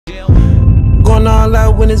Going all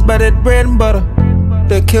out when it's by that bread and butter.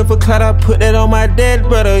 The kill for clout, I put that on my dead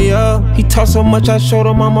brother, yeah. He talk so much, I showed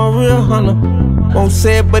him I'm a real hunter. Won't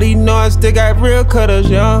say it, but he know I still got real cutters,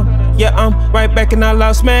 yeah. Yeah, I'm right back and I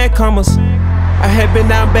lost mad commas. I had been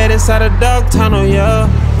down bad inside a dog tunnel, yeah.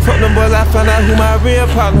 Fuck them boys, I found out who my real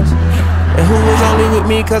partners, and who was only with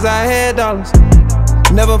me cause I had dollars.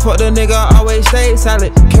 Never fucked a nigga, always stayed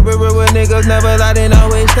solid. Kept it real with niggas, never lied and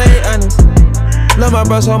always stayed honest. Love my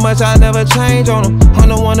bro so much, I never change on him. I'm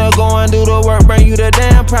the one to go and do the work, bring you the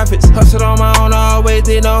damn profits. Hustled on my own, I always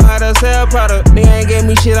did know how to sell product. Nigga ain't gave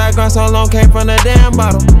me shit, I grind so long, came from the damn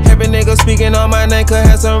bottom. Every nigga speaking on my name could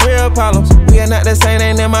have some real problems. We are not the same,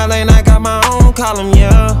 ain't in my lane, I got my own column,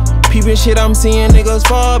 yeah. Peeping shit, I'm seeing niggas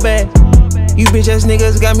fall back. You bitch ass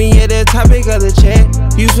niggas got me at the topic of the chat.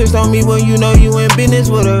 You switched on me when you know you in business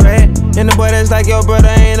with a rat. And the boy that's like your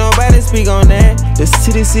brother, ain't nobody speak on that. The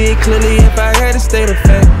city see it clearly if I had to state of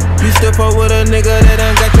fact. You still fuck with a nigga that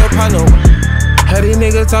done got your partner. Heard these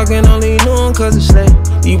niggas talking, only knew him cause it's slack.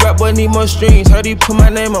 These rap boys need more streams, heard he put my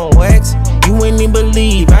name on wax. You ain't even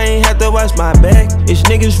believe, I ain't had to watch my back. It's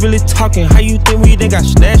niggas really talking, how you think we done got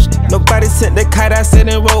snatched? Nobody sent the kite, I sat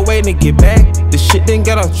in road waiting to get back. This shit didn't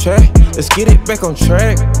get off track, let's get it back on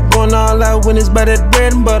track. Going all out when it's by that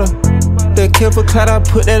bread and butter. The kill for clout, I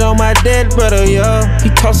put that on my dead brother, yeah. He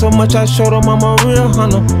talk so much, I showed him I'm a real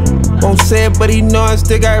hunter. Won't say it, but he know I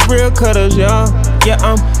still got real cutters, yeah. Yeah,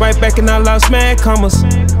 I'm right back and I lost mad commas.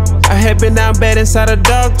 I had been down bad inside a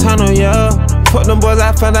dog tunnel, yeah. Fuck them boys,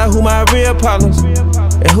 I found out who my real partners,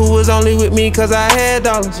 and who was only with me cause I had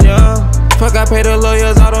dollars, yeah. Fuck, I paid the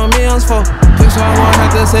lawyers all them millions for. Cause I won't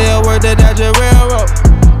have to say a word that dodge a railroad.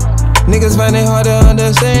 Niggas find it hard to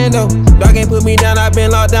understand though. Dog ain't put me down, I been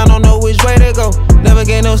locked down, don't know which way to go. Never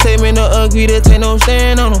gave no statement or agree to take no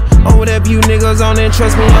stand on them. On whatever you niggas on it,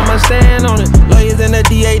 trust me, I'ma stand on it. Lawyers and the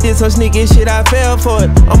DA did some sneaky shit, I fell for it.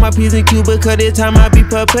 On my P's and Q, because this time I be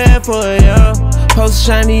prepared for it, yeah. Post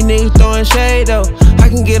shiny niggas throwing shade though. I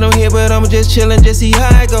can get on here, but I'm just chillin', just see how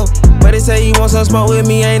I go. But they say you want some smoke with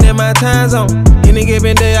me, ain't in my time zone. Any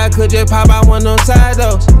given day, I could just pop out one of them side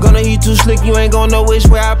though. Gonna eat too slick, you ain't gon' know which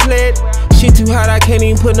way I played. Shit too hot, I can't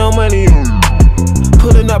even put no money on.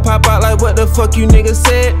 Pulling up, pop out like what the fuck you niggas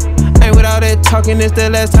said. Ain't with all that talking, it's the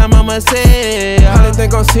last time I'ma say it. I don't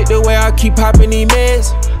think I'm sick the way I keep popping these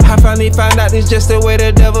meds. I finally found out it's just the way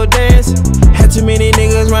the devil dance. Had too many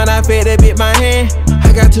niggas run, I fed that bit my hand.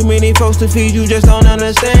 I got too many folks to feed, you just don't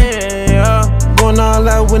understand, yeah. Going all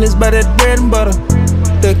out when it's by that bread and butter.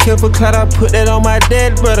 The kill for clout, I put that on my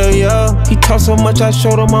dead brother, yeah. He talk so much, I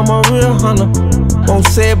showed him I'm a real hunter. Won't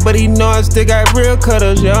say it, but he know I still got real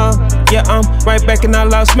cutters, yeah. Yeah, I'm right back and I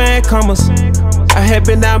lost mad commas. I had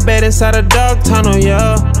been down bad inside a dog tunnel,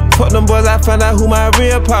 yeah. Fuck them boys, I found out who my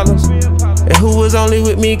real partners, and who was only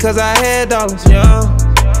with me cause I had dollars, yeah.